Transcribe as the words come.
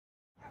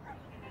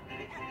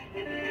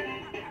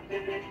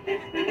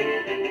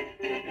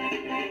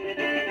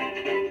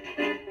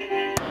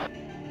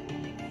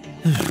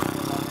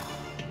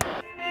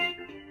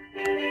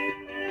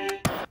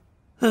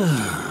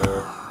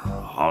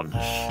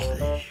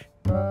Honestly.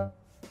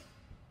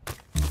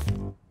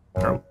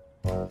 No.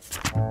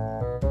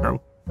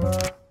 No.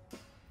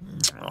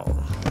 Oh,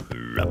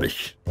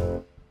 rubbish.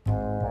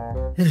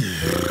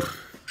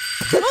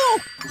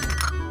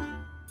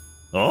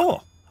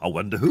 Oh, I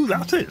wonder who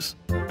that is.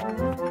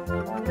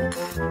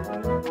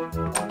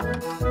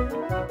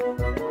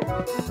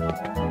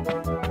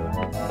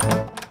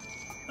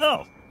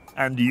 Oh,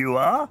 and you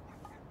are?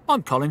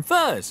 I'm Colin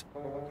Furze.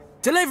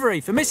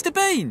 Delivery for Mr.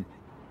 Bean.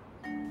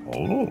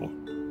 Oh.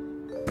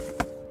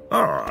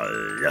 Ah,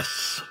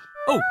 yes.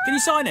 Oh, can you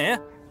sign here?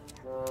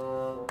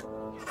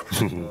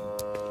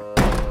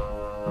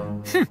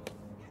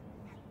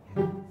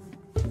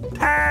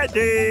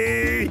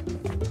 Teddy!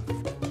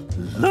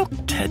 Look,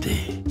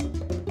 Teddy.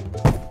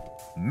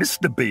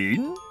 Mr.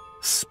 Bean,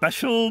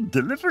 special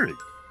delivery.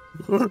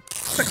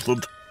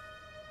 Excellent.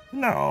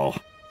 Now.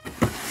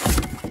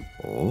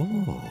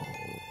 Oh.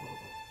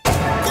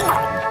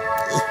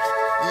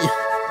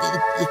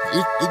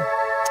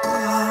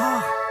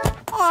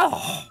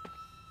 Oh,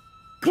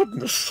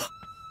 goodness.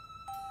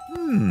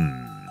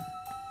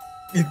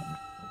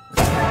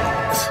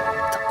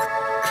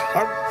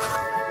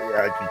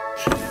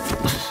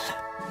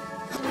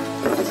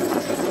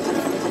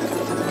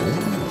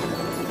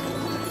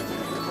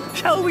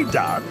 Shall we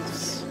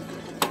dance?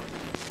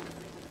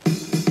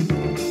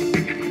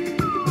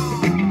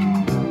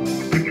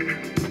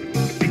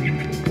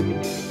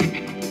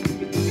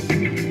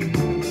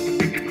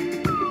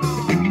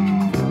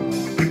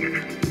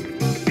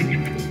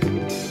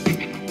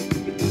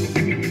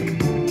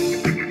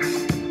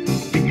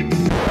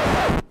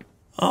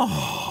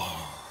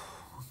 Oh,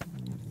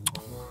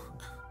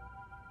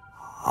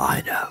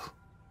 I know.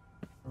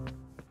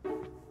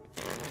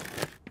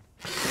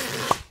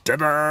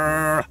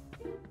 Ta-da!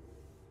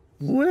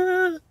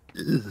 Where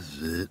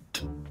is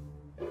it?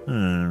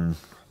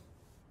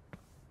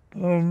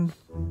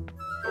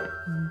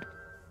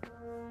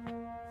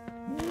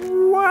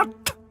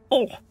 What?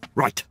 Oh,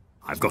 right.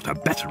 I've got a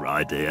better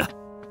idea.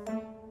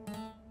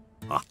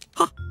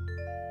 Aha.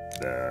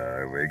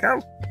 There we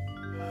go.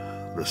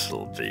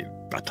 This'll be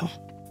better.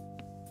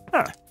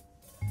 Ah,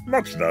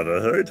 much not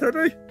a hurry,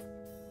 Teddy.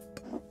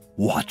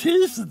 What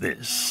is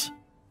this?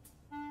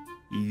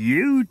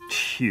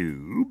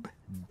 YouTube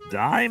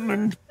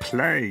Diamond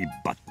Play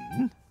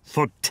button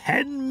for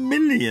 10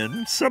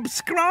 million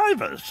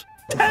subscribers.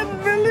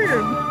 10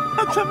 million!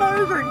 That's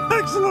amazing!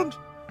 Excellent!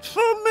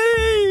 For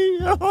me!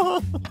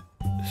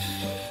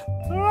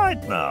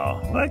 Right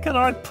now, where can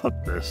I put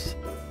this?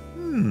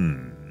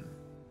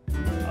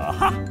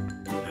 Aha!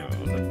 Now,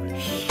 let me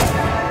see.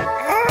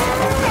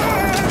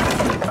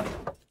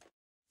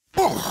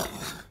 Oh.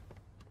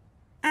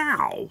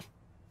 Ow!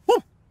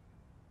 Oh.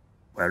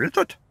 Where is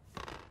it?